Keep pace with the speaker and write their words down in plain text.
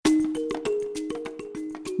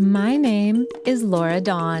My name is Laura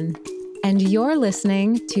Dawn, and you're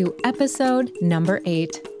listening to episode number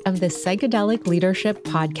 8 of the Psychedelic Leadership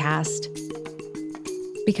Podcast.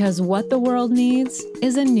 Because what the world needs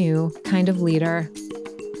is a new kind of leader.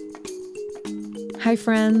 Hi,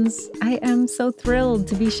 friends. I am so thrilled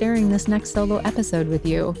to be sharing this next solo episode with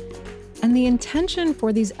you. And the intention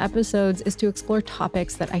for these episodes is to explore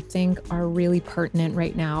topics that I think are really pertinent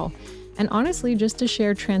right now. And honestly, just to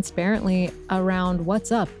share transparently around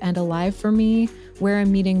what's up and alive for me, where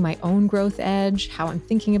I'm meeting my own growth edge, how I'm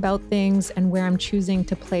thinking about things, and where I'm choosing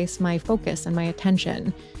to place my focus and my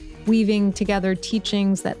attention. Weaving together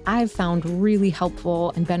teachings that I've found really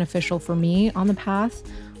helpful and beneficial for me on the path,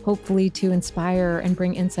 hopefully to inspire and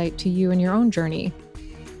bring insight to you in your own journey.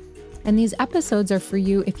 And these episodes are for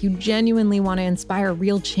you if you genuinely want to inspire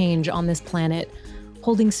real change on this planet,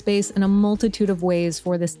 holding space in a multitude of ways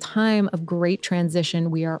for this time of great transition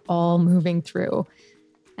we are all moving through.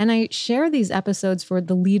 And I share these episodes for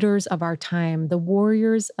the leaders of our time, the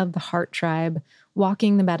warriors of the heart tribe,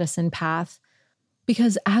 walking the medicine path,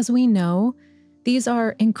 because as we know, these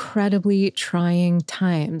are incredibly trying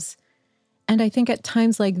times. And I think at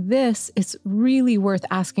times like this, it's really worth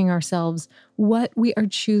asking ourselves what we are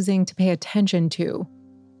choosing to pay attention to.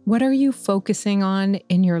 What are you focusing on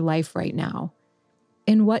in your life right now?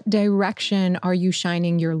 In what direction are you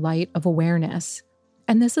shining your light of awareness?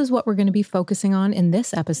 And this is what we're going to be focusing on in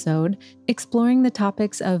this episode, exploring the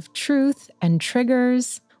topics of truth and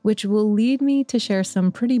triggers, which will lead me to share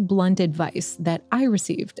some pretty blunt advice that I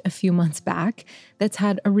received a few months back that's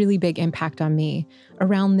had a really big impact on me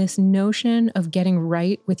around this notion of getting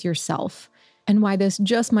right with yourself and why this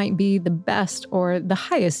just might be the best or the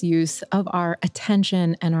highest use of our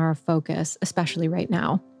attention and our focus, especially right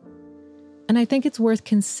now. And I think it's worth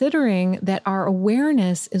considering that our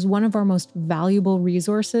awareness is one of our most valuable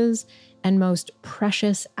resources and most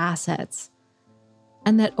precious assets.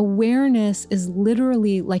 And that awareness is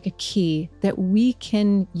literally like a key that we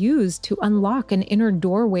can use to unlock an inner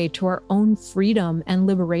doorway to our own freedom and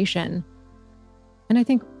liberation. And I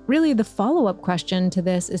think really the follow-up question to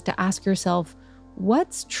this is to ask yourself,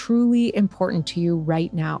 what's truly important to you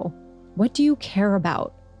right now? What do you care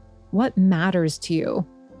about? What matters to you?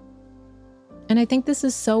 And I think this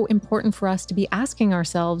is so important for us to be asking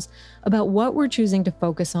ourselves about what we're choosing to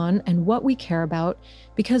focus on and what we care about,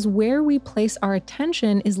 because where we place our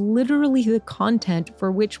attention is literally the content for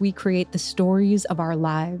which we create the stories of our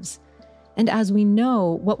lives. And as we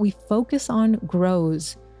know, what we focus on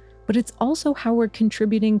grows, but it's also how we're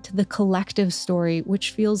contributing to the collective story,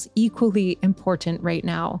 which feels equally important right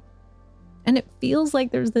now. And it feels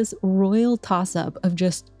like there's this royal toss-up of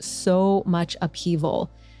just so much upheaval.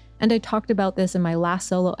 And I talked about this in my last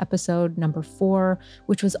solo episode, number 4,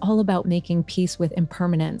 which was all about making peace with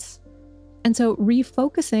impermanence. And so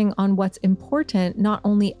refocusing on what's important not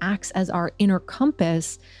only acts as our inner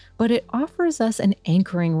compass, but it offers us an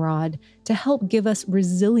anchoring rod to help give us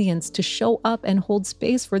resilience to show up and hold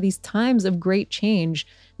space for these times of great change,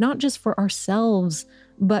 not just for ourselves,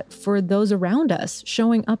 but for those around us,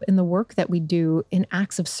 showing up in the work that we do in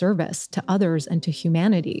acts of service to others and to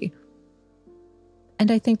humanity. And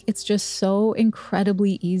I think it's just so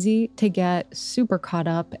incredibly easy to get super caught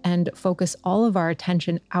up and focus all of our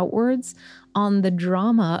attention outwards on the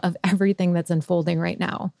drama of everything that's unfolding right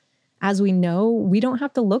now. As we know, we don't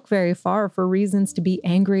have to look very far for reasons to be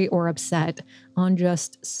angry or upset on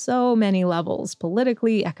just so many levels,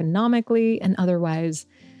 politically, economically, and otherwise.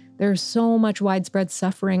 There's so much widespread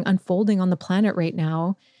suffering unfolding on the planet right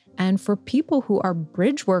now. And for people who are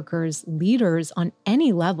bridge workers, leaders on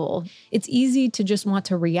any level, it's easy to just want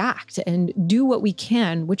to react and do what we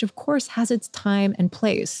can, which of course has its time and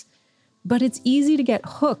place. But it's easy to get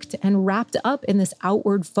hooked and wrapped up in this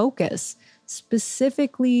outward focus,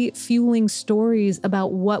 specifically fueling stories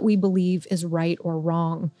about what we believe is right or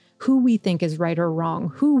wrong, who we think is right or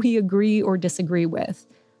wrong, who we agree or disagree with.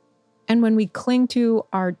 And when we cling to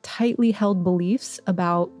our tightly held beliefs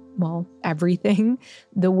about everything,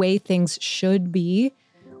 the way things should be,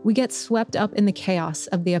 we get swept up in the chaos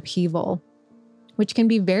of the upheaval, which can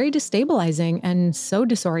be very destabilizing and so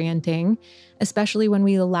disorienting, especially when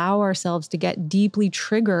we allow ourselves to get deeply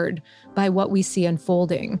triggered by what we see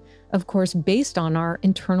unfolding, of course, based on our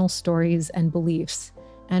internal stories and beliefs.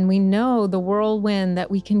 And we know the whirlwind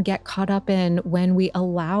that we can get caught up in when we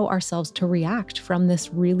allow ourselves to react from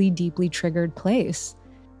this really deeply triggered place.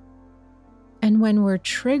 And when we're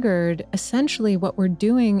triggered, essentially what we're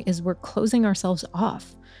doing is we're closing ourselves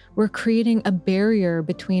off. We're creating a barrier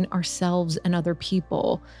between ourselves and other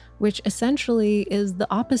people. which essentially is the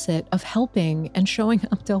opposite of helping and showing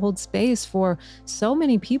up to hold space for so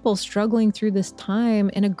many people struggling through this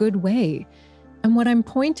time in a good way. And what I'm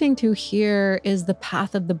pointing to here is the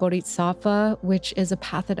path of the Bodhisattva, which is a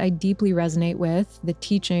path that I deeply resonate with. The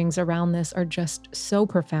teachings around this are just so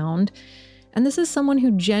profound. And this is someone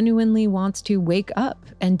who genuinely wants to wake up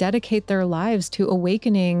and dedicate their lives to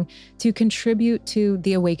awakening, to contribute to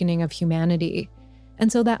the awakening of humanity.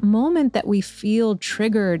 And so that moment that we feel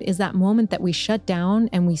triggered is that moment that we shut down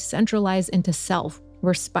and we centralize into self.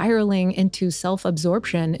 We're spiraling into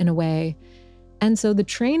self-absorption in a way. And so the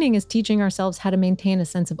training is teaching ourselves how to maintain a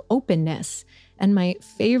sense of openness. And my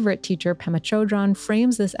favorite teacher, Pema Chodron,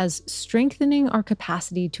 frames this as strengthening our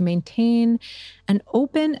capacity to maintain an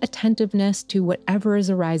open attentiveness to whatever is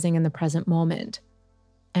arising in the present moment.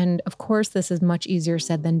 And of course, this is much easier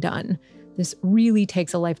said than done. This really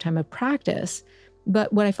takes a lifetime of practice.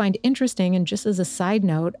 But what I find interesting, and just as a side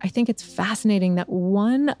note, I think it's fascinating that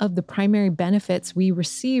one of the primary benefits we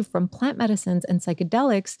receive from plant medicines and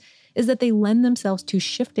psychedelics is that they lend themselves to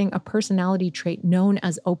shifting a personality trait known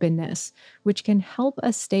as openness, which can help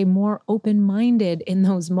us stay more open-minded in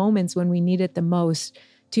those moments when we need it the most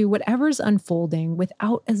to whatever's unfolding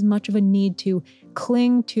without as much of a need to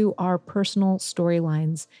cling to our personal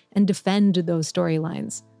storylines and defend those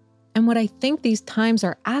storylines. And what I think these times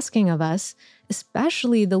are asking of us,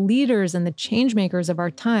 especially the leaders and the change makers of our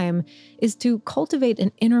time, is to cultivate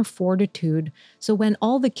an inner fortitude. So when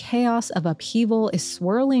all the chaos of upheaval is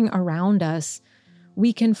swirling around us,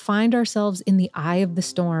 we can find ourselves in the eye of the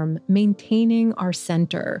storm, maintaining our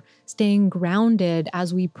center, staying grounded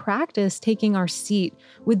as we practice taking our seat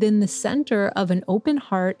within the center of an open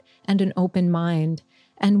heart and an open mind.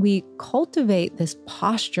 And we cultivate this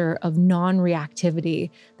posture of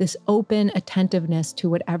non-reactivity, this open attentiveness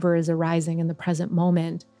to whatever is arising in the present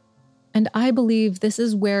moment. And I believe this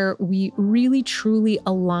is where we really truly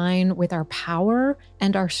align with our power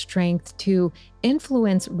and our strength to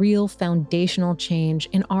influence real foundational change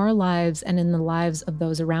in our lives and in the lives of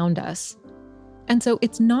those around us. And so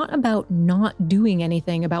it's not about not doing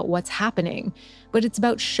anything about what's happening, but it's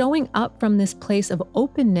about showing up from this place of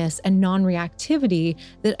openness and non-reactivity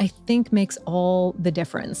that I think makes all the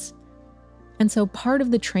difference. And so part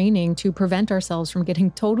of the training to prevent ourselves from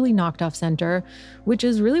getting totally knocked off center, which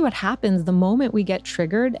is really what happens the moment we get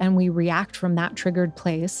triggered and we react from that triggered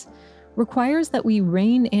place, requires that we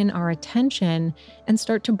rein in our attention and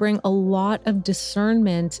start to bring a lot of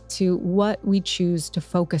discernment to what we choose to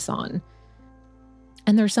focus on.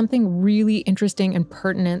 And there's something really interesting and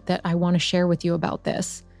pertinent that I want to share with you about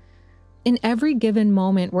this. In every given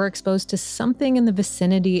moment, we're exposed to something in the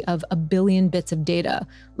vicinity of 1 billion bits of data,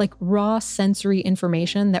 like raw sensory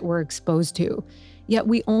information that we're exposed to. Yet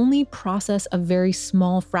we only process a very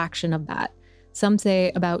small fraction of that. Some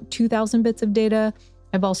say about 2,000 bits of data.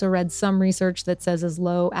 I've also read some research that says as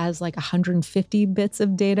low as like 150 bits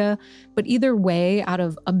of data. But either way, out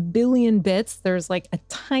of 1 billion bits, there's like a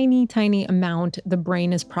tiny, tiny amount the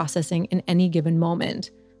brain is processing in any given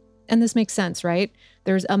moment. And this makes sense, right?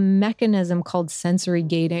 There's a mechanism called sensory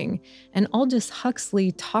gating. And Aldous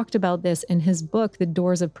Huxley talked about this in his book, The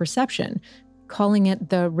Doors of Perception, calling it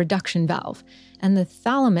the reduction valve. And the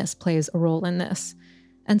thalamus plays a role in this.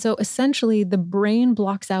 And so essentially, the brain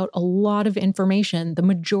blocks out a lot of information, the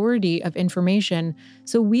majority of information,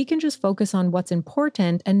 so we can just focus on what's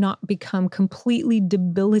important and not become completely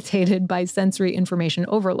debilitated by sensory information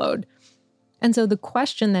overload. And so the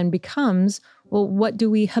question then becomes, well, what do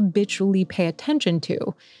we habitually pay attention to?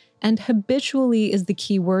 And habitually is the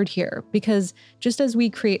key word here, because just as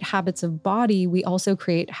we create habits of body, we also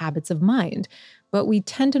create habits of mind. But we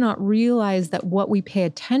tend to not realize that what we pay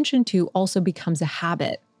attention to also becomes a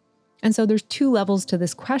habit. And so there's 2 levels to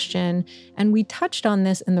this question, and we touched on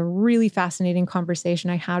this in the really fascinating conversation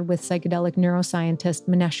I had with psychedelic neuroscientist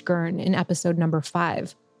Manesh Gurn in episode number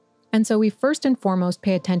 5. And so we first and foremost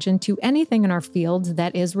pay attention to anything in our field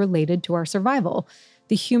that is related to our survival.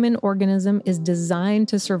 The human organism is designed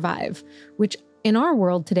to survive, which in our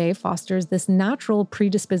world today fosters this natural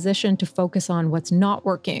predisposition to focus on what's not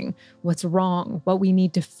working, what's wrong, what we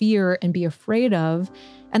need to fear and be afraid of.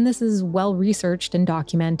 And this is well researched and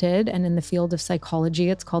documented. And in the field of psychology,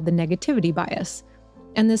 it's called the negativity bias.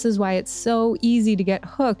 And this is why it's so easy to get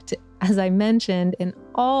hooked, as I mentioned, in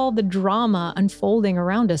all the drama unfolding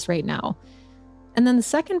around us right now. And then the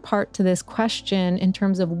second part to this question, in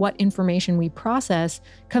terms of what information we process,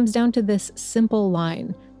 comes down to this simple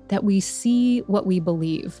line, that we see what we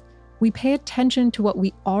believe. We pay attention to what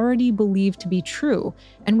we already believe to be true,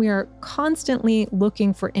 and we are constantly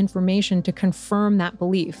looking for information to confirm that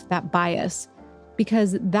belief, that bias.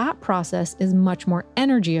 because that process is much more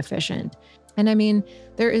energy efficient. And I mean,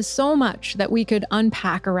 there is so much that we could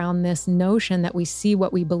unpack around this notion that we see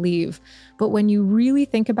what we believe. But when you really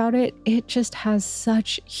think about it, it just has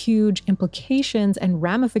such huge implications and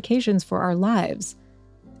ramifications for our lives.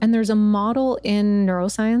 And there's a model in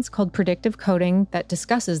neuroscience called predictive coding that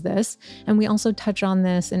discusses this. And we also touch on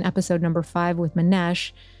this in episode number 5 with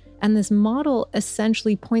Manesh. And this model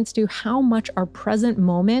essentially points to how much our present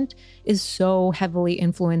moment is so heavily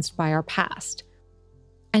influenced by our past.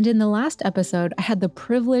 And in the last episode, I had the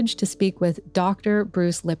privilege to speak with Dr.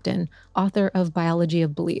 Bruce Lipton, author of Biology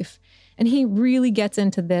of Belief. And he really gets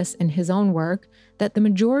into this in his own work, that the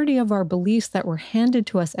majority of our beliefs that were handed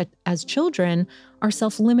to us as children are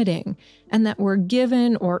self-limiting, and that we're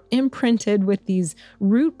given or imprinted with these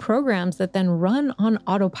root programs that then run on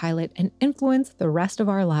autopilot and influence the rest of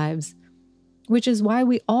our lives. Which is why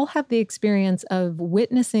we all have the experience of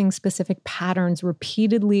witnessing specific patterns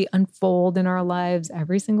repeatedly unfold in our lives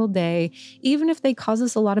every single day, even if they cause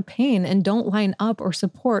us a lot of pain and don't line up or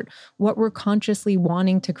support what we're consciously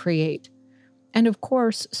wanting to create. And of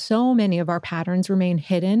course, so many of our patterns remain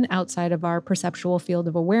hidden outside of our perceptual field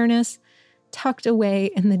of awareness, tucked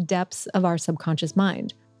away in the depths of our subconscious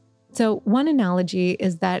mind. So one analogy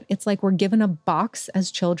is that it's like we're given a box as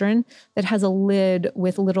children that has a lid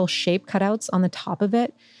with little shape cutouts on the top of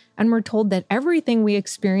it. And we're told that everything we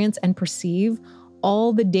experience and perceive,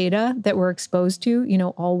 all the data that we're exposed to,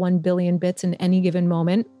 all 1 billion bits in any given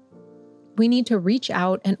moment, we need to reach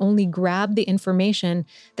out and only grab the information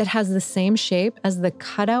that has the same shape as the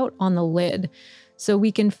cutout on the lid, so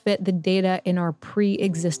we can fit the data in our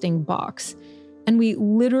pre-existing box. And we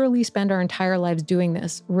literally spend our entire lives doing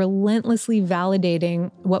this, relentlessly validating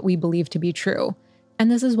what we believe to be true. And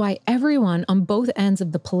this is why everyone on both ends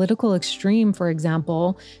of the political extreme, for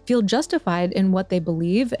example, feel justified in what they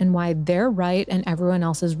believe and why they're right and everyone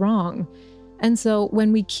else is wrong. And so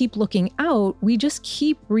when we keep looking out, we just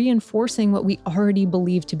keep reinforcing what we already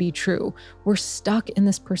believe to be true. We're stuck in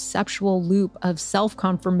this perceptual loop of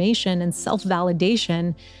self-confirmation and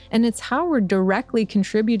self-validation, and it's how we're directly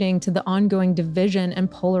contributing to the ongoing division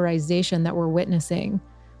and polarization that we're witnessing.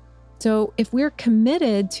 So if we're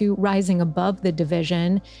committed to rising above the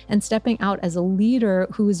division and stepping out as a leader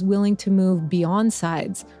who is willing to move beyond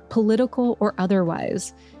sides, political or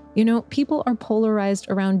otherwise, people are polarized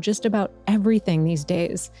around just about everything these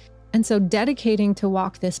days. And so dedicating to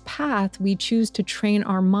walk this path, we choose to train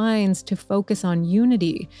our minds to focus on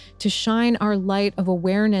unity, to shine our light of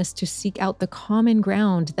awareness, to seek out the common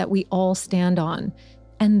ground that we all stand on.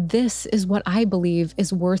 And this is what I believe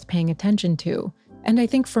is worth paying attention to. And I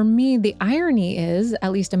think for me, the irony is,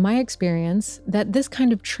 at least in my experience, that this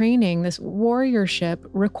kind of training, this warriorship,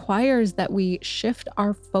 requires that we shift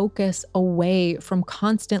our focus away from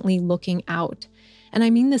constantly looking out. And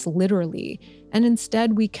I mean this literally. And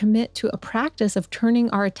instead, we commit to a practice of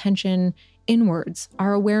turning our attention inwards,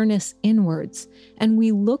 our awareness inwards. And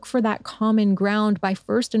we look for that common ground by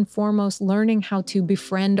first and foremost learning how to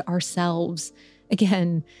befriend ourselves.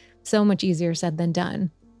 Again, so much easier said than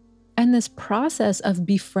done. And this process of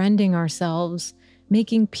befriending ourselves,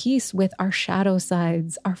 making peace with our shadow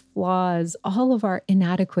sides, our flaws, all of our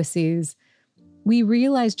inadequacies, we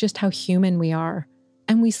realize just how human we are.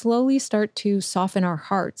 And we slowly start to soften our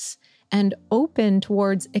hearts and open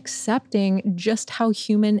towards accepting just how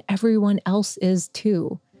human everyone else is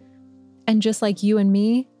too. And just like you and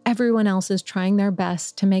me, everyone else is trying their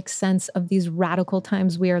best to make sense of these radical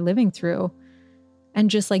times we are living through. And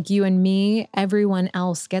just like you and me, everyone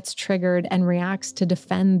else gets triggered and reacts to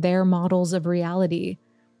defend their models of reality.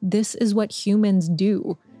 This is what humans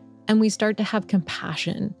do. And we start to have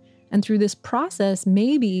compassion. And through this process,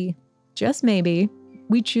 maybe, just maybe,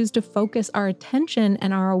 we choose to focus our attention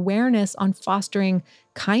and our awareness on fostering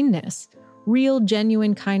kindness, real,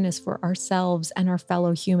 genuine kindness for ourselves and our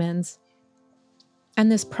fellow humans. And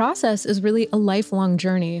this process is really a lifelong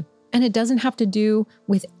journey. And it doesn't have to do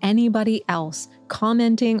with anybody else.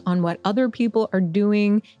 Commenting on what other people are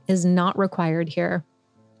doing is not required here.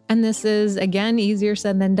 And this is, again, easier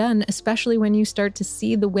said than done, especially when you start to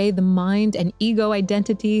see the way the mind and ego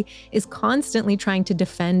identity is constantly trying to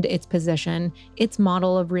defend its position, its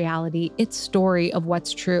model of reality, its story of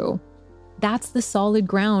what's true. That's the solid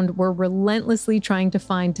ground we're relentlessly trying to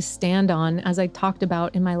find to stand on, as I talked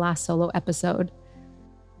about in my last solo episode.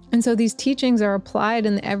 And so these teachings are applied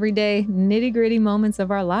in the everyday nitty-gritty moments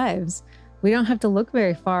of our lives. We don't have to look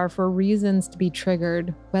very far for reasons to be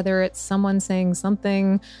triggered, whether it's someone saying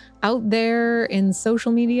something out there in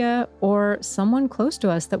social media or someone close to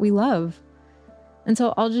us that we love. And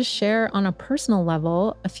so I'll just share on a personal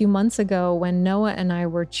level. A few months ago, when Noah and I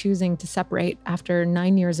were choosing to separate after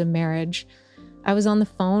 9 years of marriage, I was on the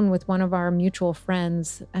phone with one of our mutual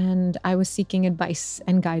friends, and I was seeking advice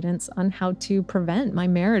and guidance on how to prevent my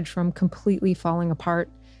marriage from completely falling apart.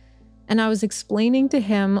 And I was explaining to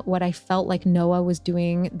him what I felt like Noah was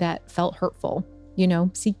doing that felt hurtful,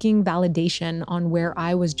 seeking validation on where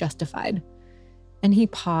I was justified. And he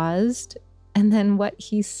paused, and then what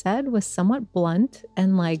he said was somewhat blunt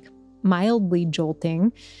and mildly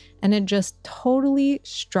jolting, and it just totally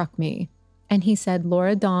struck me. And he said,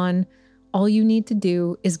 "Laura Dawn, all you need to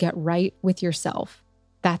do is get right with yourself.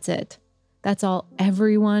 That's it. That's all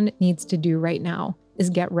everyone needs to do right now, is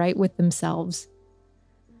get right with themselves."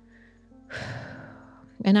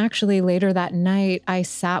 And actually later that night, I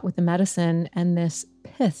sat with the medicine, and this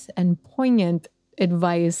pith and poignant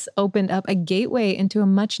advice opened up a gateway into a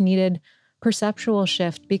much needed perceptual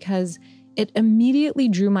shift, because it immediately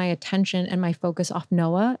drew my attention and my focus off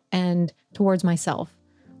Noah and towards myself,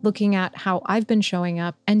 looking at how I've been showing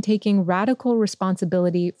up and taking radical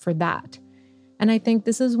responsibility for that. And I think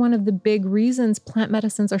this is one of the big reasons plant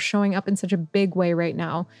medicines are showing up in such a big way right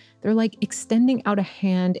now. They're extending out a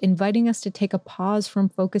hand, inviting us to take a pause from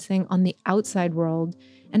focusing on the outside world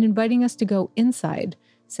and inviting us to go inside,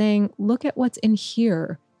 saying, look at what's in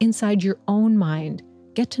here, inside your own mind.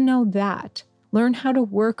 Get to know that. Learn how to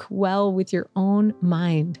work well with your own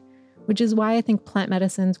mind, which is why I think plant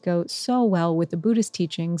medicines go so well with the Buddhist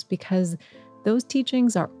teachings, because those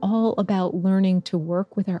teachings are all about learning to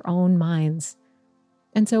work with our own minds.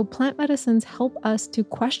 And so plant medicines help us to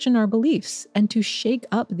question our beliefs and to shake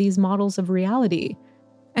up these models of reality.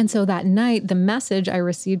 And so that night, the message I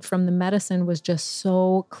received from the medicine was just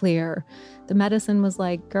so clear. The medicine was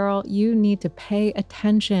like, girl, you need to pay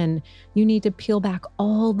attention. You need to peel back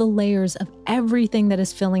all the layers of everything that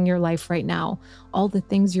is filling your life right now. All the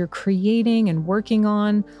things you're creating and working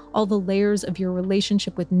on, all the layers of your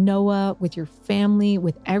relationship with Noah, with your family,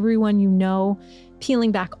 with everyone you know,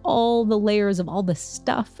 peeling back all the layers of all the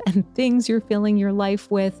stuff and things you're filling your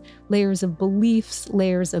life with, layers of beliefs,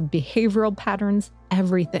 layers of behavioral patterns,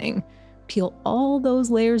 everything. Peel all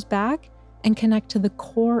those layers back and connect to the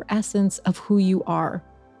core essence of who you are,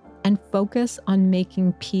 and focus on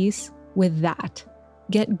making peace with that.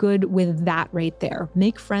 Get good with that right there.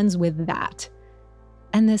 Make friends with that.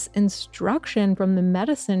 And this instruction from the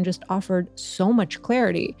medicine just offered so much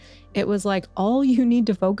clarity. It was like, all you need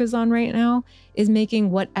to focus on right now is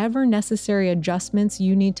making whatever necessary adjustments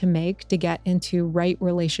you need to make to get into right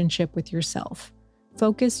relationship with yourself.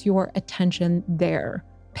 Focus your attention there.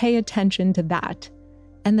 Pay attention to that.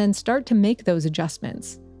 And then start to make those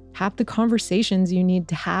adjustments. Have the conversations you need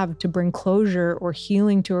to have to bring closure or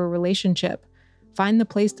healing to a relationship. Find the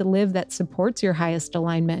place to live that supports your highest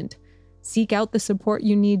alignment. Seek out the support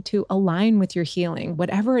you need to align with your healing.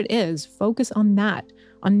 Whatever it is, focus on that,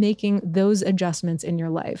 on making those adjustments in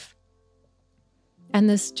your life. And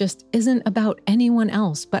this just isn't about anyone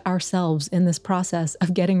else but ourselves in this process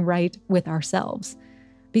of getting right with ourselves.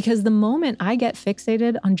 Because the moment I get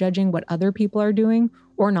fixated on judging what other people are doing,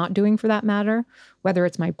 or not doing for that matter, whether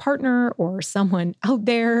it's my partner or someone out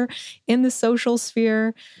there in the social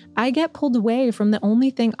sphere, I get pulled away from the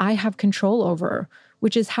only thing I have control over,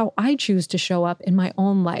 which is how I choose to show up in my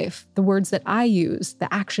own life, the words that I use,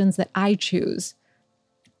 the actions that I choose.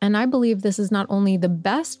 And I believe this is not only the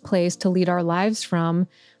best place to lead our lives from,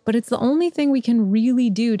 but it's the only thing we can really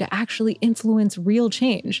do to actually influence real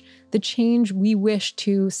change, the change we wish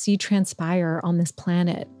to see transpire on this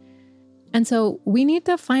planet. And so we need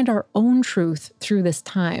to find our own truth through this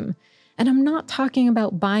time. And I'm not talking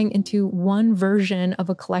about buying into one version of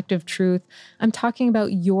a collective truth. I'm talking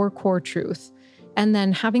about your core truth. And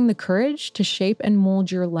then having the courage to shape and mold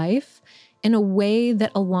your life in a way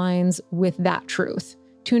that aligns with that truth,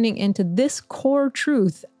 tuning into this core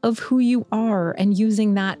truth of who you are and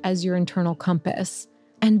using that as your internal compass.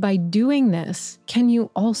 And by doing this, can you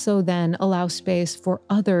also then allow space for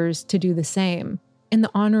others to do the same? In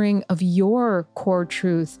the honoring of your core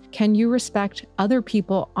truth, can you respect other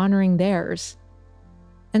people honoring theirs?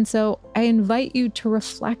 And so I invite you to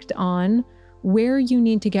reflect on where you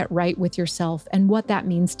need to get right with yourself and what that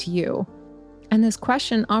means to you. And this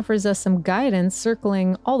question offers us some guidance,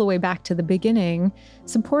 circling all the way back to the beginning,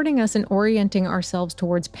 supporting us in orienting ourselves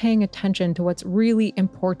towards paying attention to what's really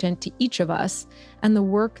important to each of us and the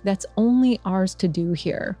work that's only ours to do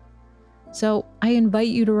here. So I invite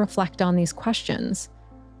you to reflect on these questions.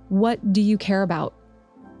 What do you care about?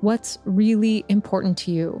 What's really important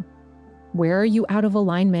to you? Where are you out of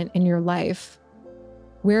alignment in your life?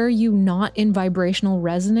 Where are you not in vibrational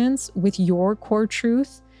resonance with your core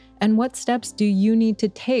truth? And what steps do you need to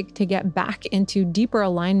take to get back into deeper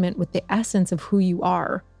alignment with the essence of who you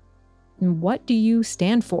are? And what do you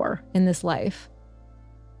stand for in this life?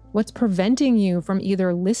 What's preventing you from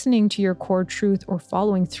either listening to your core truth or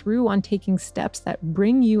following through on taking steps that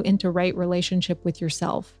bring you into right relationship with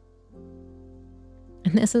yourself?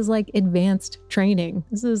 And this is like advanced training.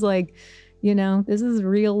 This is like, this is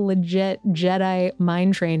real legit Jedi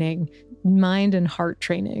mind training, mind and heart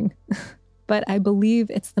training. But I believe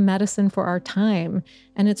it's the medicine for our time,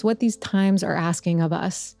 and it's what these times are asking of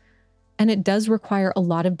us. And it does require a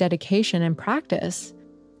lot of dedication and practice.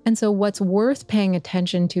 And so what's worth paying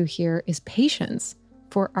attention to here is patience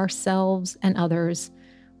for ourselves and others.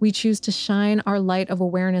 We choose to shine our light of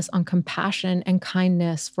awareness on compassion and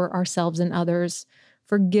kindness for ourselves and others,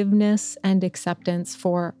 forgiveness and acceptance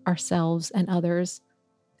for ourselves and others.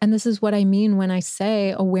 And this is what I mean when I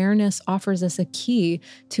say awareness offers us a key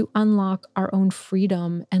to unlock our own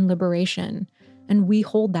freedom and liberation. And we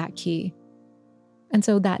hold that key. And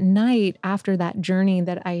so that night after that journey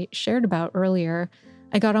that I shared about earlier,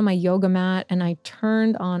 I got on my yoga mat and I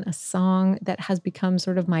turned on a song that has become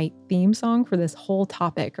sort of my theme song for this whole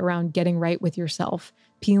topic around getting right with yourself,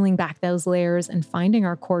 peeling back those layers and finding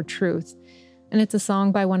our core truth. And it's a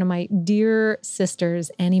song by one of my dear sisters,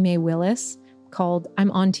 Annie Mae Willis, called I'm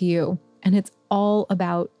On To You. And it's all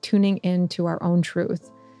about tuning into our own truth.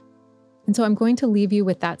 And so I'm going to leave you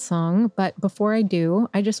with that song. But before I do,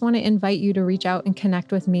 I just want to invite you to reach out and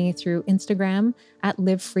connect with me through Instagram at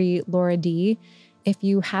LiveFreeLauraD. If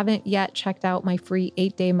you haven't yet checked out my free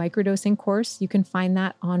 8-day microdosing course, you can find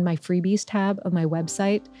that on my freebies tab of my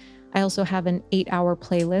website. I also have an 8-hour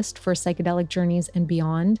playlist for psychedelic journeys and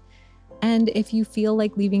beyond. And if you feel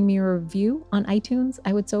like leaving me a review on iTunes,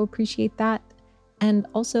 I would so appreciate that. And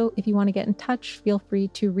also, if you want to get in touch, feel free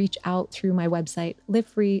to reach out through my website,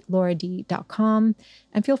 livefreelaurad.com,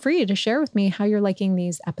 and feel free to share with me how you're liking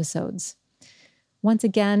these episodes. Once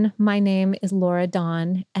again, my name is Laura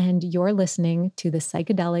Dawn, and you're listening to the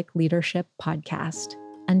Psychedelic Leadership Podcast.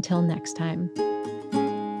 Until next time.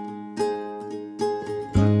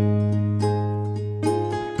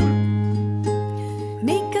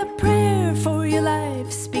 Make a prayer for your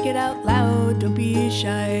life, speak it out loud, don't be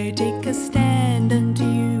shy, take a stand unto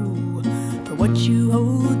you for what you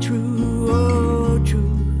hold true, oh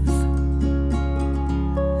truth.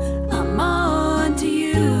 I'm on to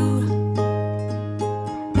you.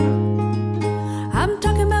 I'm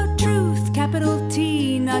talking about truth, capital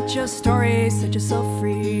T, not your story, set yourself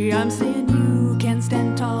free. I'm saying you can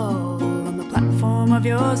stand tall on the platform of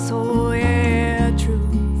your soul, yeah, truth.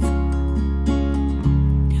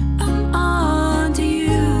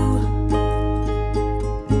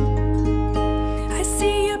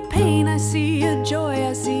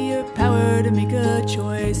 To make a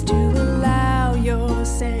choice to allow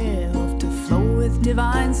yourself to flow with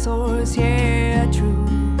divine source, yeah,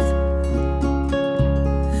 truth.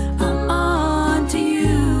 I'm on to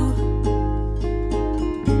you.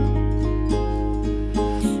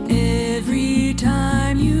 Every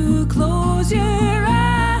time you close your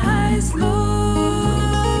eyes,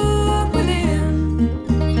 look within.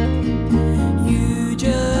 You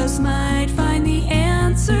just might find the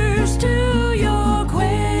answers to your questions.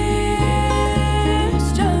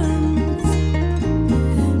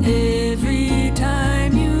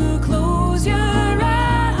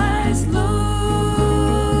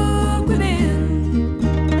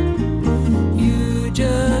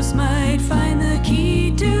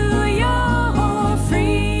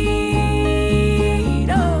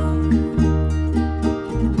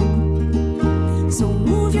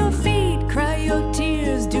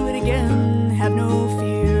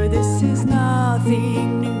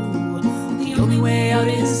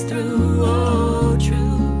 Is through, oh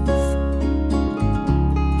truth.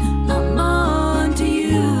 I'm on to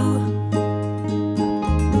you.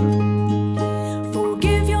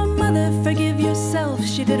 Forgive your mother, forgive yourself.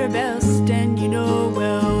 She did her best, and you know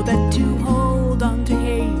well that to hold on to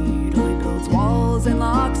hate only builds walls and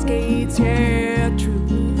locks gates, yeah,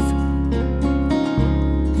 truth.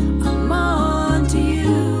 I'm on to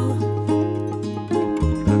you.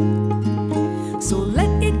 So let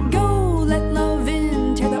it go.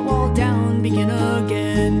 Begin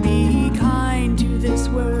again, be kind to this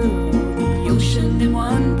world, the ocean in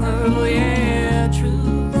one pearl, yeah,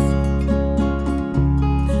 truth.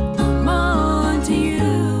 I'm on to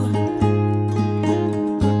you.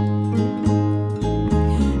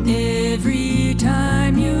 Every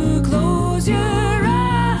time you close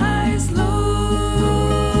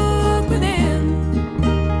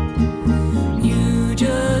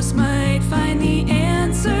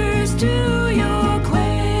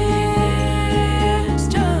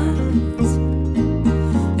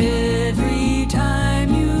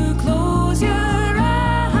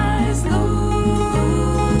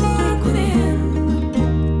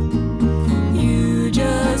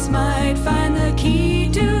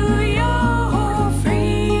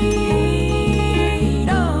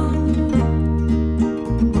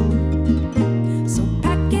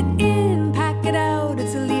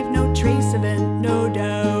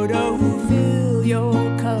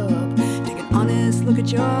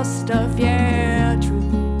stuff, yeah,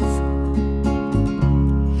 truth.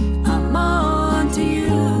 I'm on to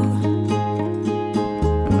you.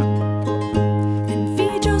 And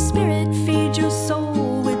feed your spirit, feed your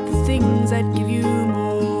soul with the things that give you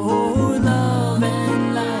more love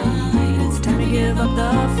and light. It's time to give up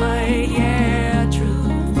the fight, yeah,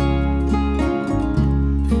 truth.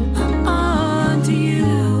 I'm on to you.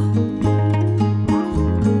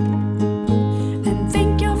 And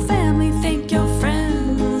thank your family, thank your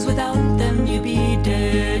friends. Without them you'd be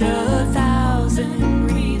dead. 1,000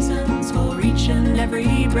 reasons for each and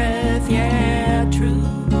every breath, yeah,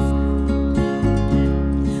 truth.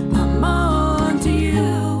 I'm on to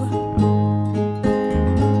you.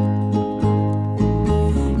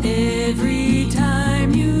 Every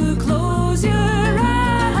time you close your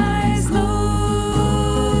eyes,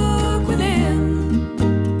 look within.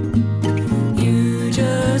 You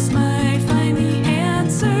just might find the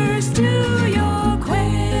answers to your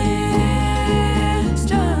questions.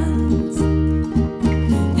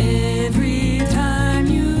 Every time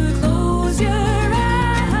you close your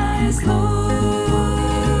eyes,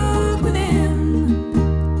 look within.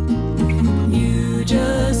 You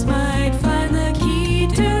just might find the key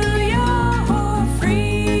to your freedom.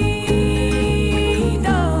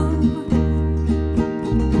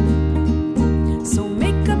 So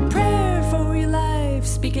make a prayer for your life,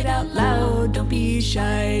 speak it out loud, don't be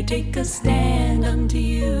shy. Take a stand unto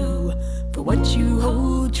you for what you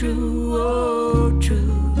hold true, oh,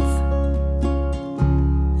 true.